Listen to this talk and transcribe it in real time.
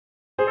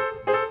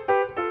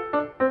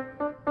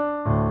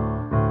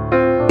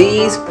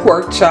These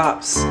pork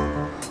chops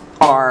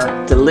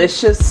are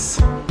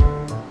delicious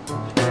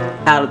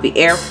out of the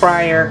air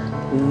fryer,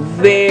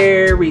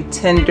 very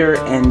tender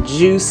and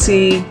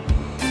juicy.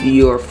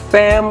 Your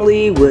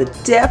family would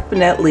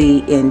definitely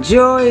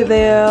enjoy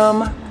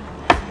them.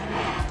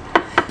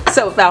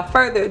 So without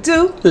further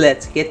ado,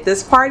 let's get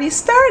this party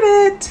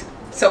started.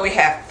 So we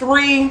have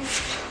 3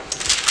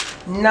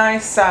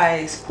 nice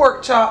sized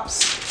pork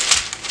chops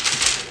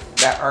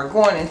that are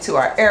going into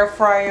our air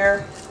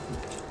fryer.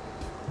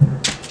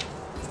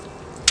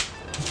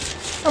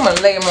 I'm going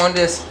to lay them on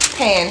this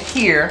pan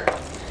here.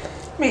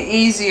 It'll be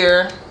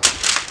easier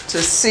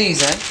to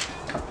season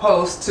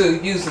opposed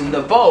to using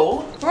the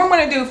bowl. What I'm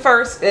going to do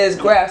first is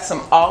grab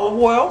some olive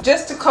oil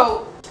just to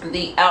coat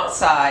the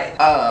outside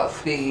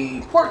of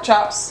the pork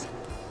chops.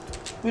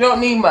 We don't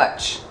need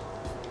much.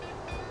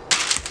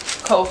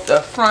 Coat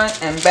the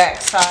front and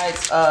back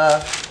sides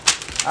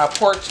of our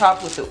pork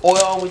chop with the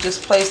oil we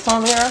just placed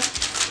on there.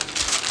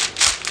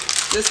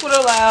 This would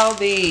allow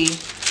the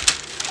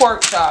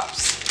pork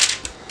chops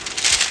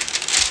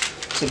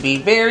to be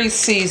very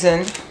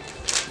seasoned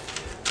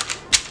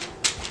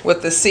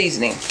with the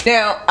seasoning.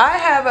 Now I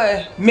have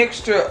a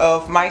mixture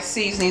of my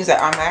seasonings that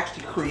I'm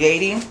actually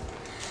creating.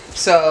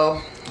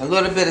 So a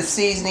little bit of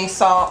seasoning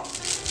salt,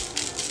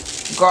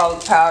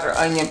 garlic powder,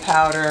 onion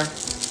powder,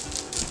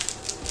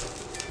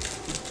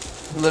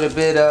 a little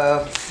bit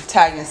of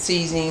Italian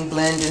seasoning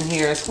blend in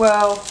here as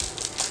well.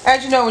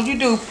 As you know, when you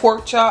do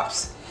pork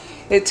chops,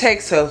 it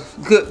takes a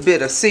good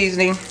bit of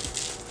seasoning,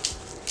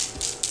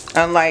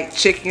 unlike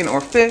chicken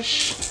or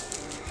fish.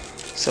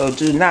 So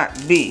do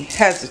not be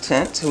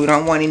hesitant. We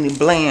don't want any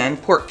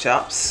bland pork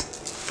chops.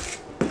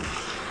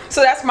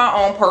 So that's my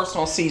own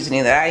personal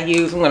seasoning that I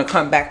use. I'm going to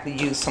come back to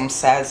use some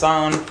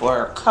Sazon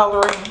for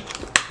coloring.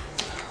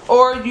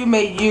 Or you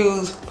may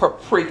use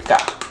paprika.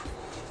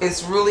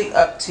 It's really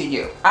up to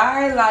you.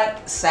 I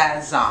like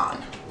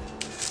Sazon.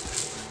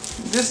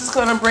 This is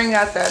going to bring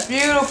out that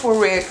beautiful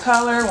red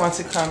color once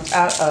it comes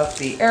out of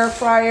the air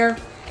fryer.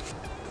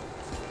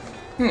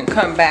 I'm going to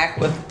come back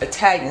with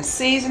Italian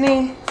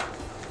seasoning.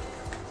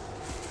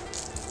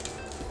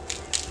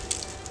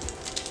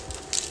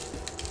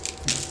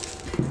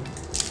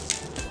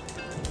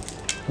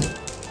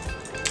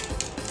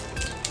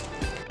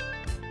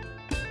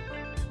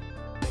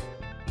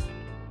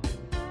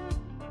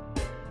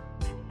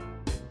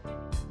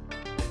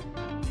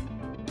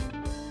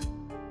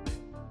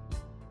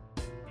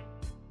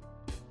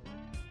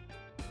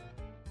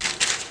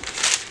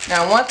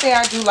 Now one thing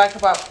I do like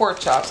about pork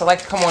chops, I like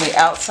to come on the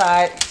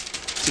outside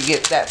to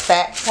get that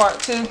fat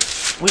part too.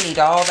 We need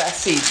all that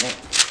seasoning.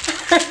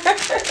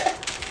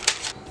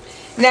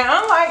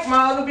 Now unlike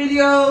my other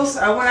videos,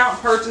 I went out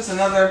and purchased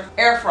another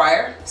air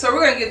fryer. So we're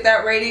going to get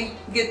that ready,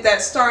 get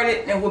that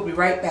started, and we'll be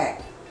right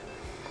back.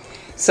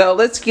 So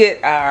let's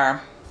get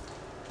our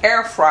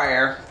air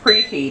fryer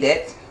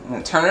preheated. I'm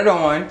going to turn it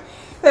on.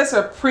 That's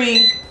a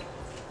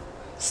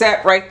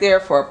preset right there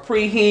for a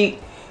preheat.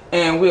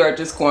 And we are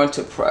just going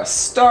to press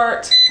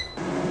start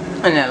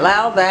and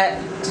allow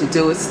that to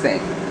do its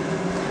thing.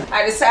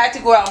 I decided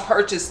to go out and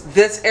purchase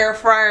this air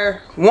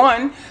fryer,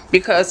 one,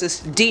 because it's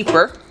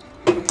deeper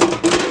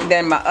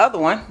than my other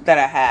one that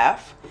I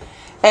have,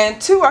 and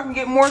two, I can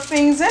get more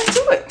things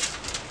into it.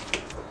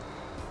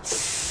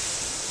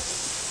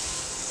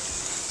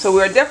 So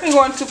we're definitely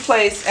going to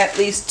place at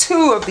least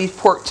 2 of these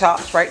pork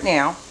chops right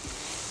now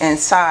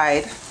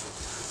inside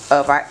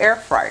of our air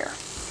fryer.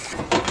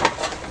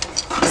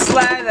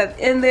 Slide that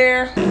in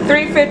there,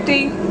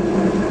 350,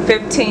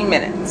 15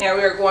 minutes. Now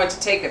we are going to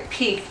take a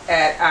peek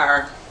at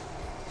our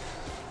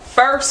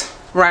first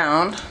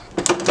round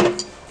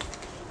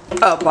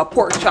of our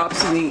pork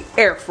chops in the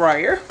air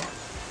fryer.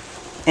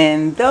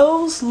 And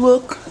those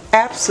look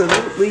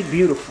absolutely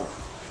beautiful.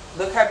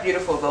 Look how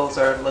beautiful those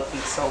are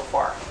looking so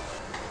far.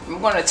 I'm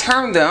going to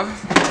turn them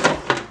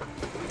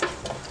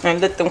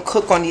and let them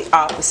cook on the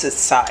opposite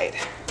side.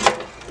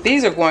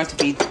 These are going to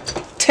be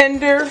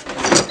tender.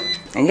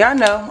 And y'all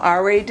know,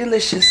 already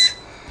delicious.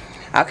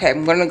 Okay,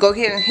 I'm going to go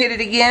ahead and hit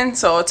it again.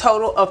 So a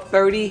total of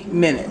 30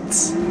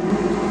 minutes.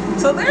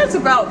 So there's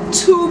about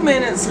 2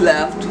 minutes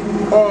left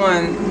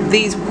on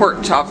these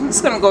pork chops. I'm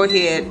just going to go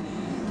ahead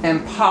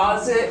and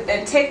pause it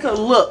and take a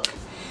look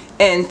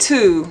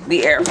into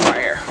the air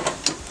fryer.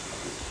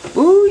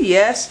 Ooh,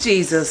 yes,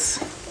 Jesus.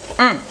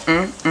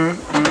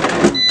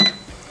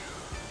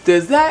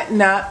 Does that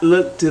not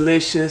look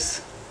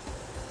delicious?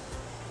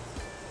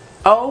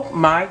 Oh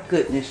my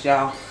goodness,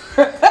 y'all.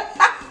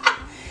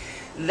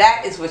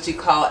 That is what you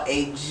call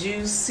a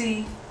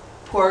juicy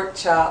pork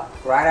chop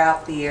right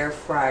out the air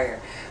fryer.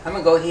 I'm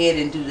gonna go ahead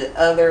and do the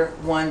other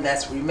one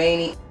that's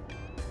remaining.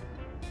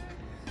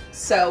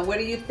 So what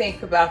do you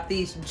think about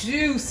these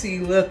juicy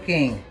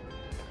looking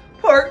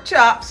pork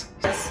chops?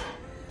 I'm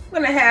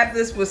gonna have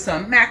this with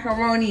some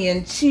macaroni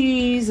and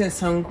cheese and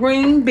some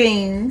green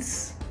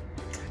beans.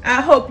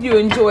 I hope you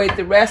enjoyed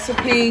the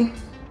recipe.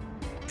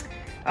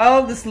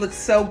 Oh, this looks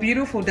so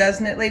beautiful,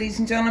 doesn't it, ladies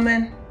and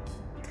gentlemen?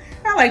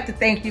 I'd like to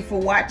thank you for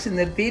watching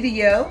the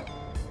video.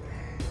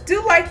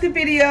 Do like the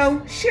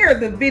video, share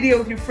the video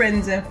with your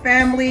friends and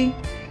family.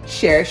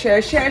 Share,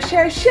 share, share,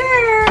 share,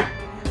 share.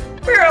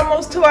 We're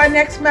almost to our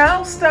next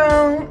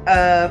milestone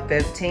of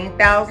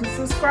 15,000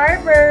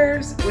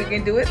 subscribers. We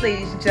can do it,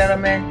 ladies and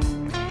gentlemen.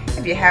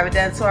 If you haven't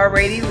done so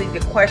already, leave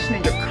your question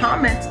and your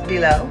comments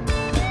below,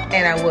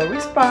 and I will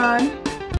respond.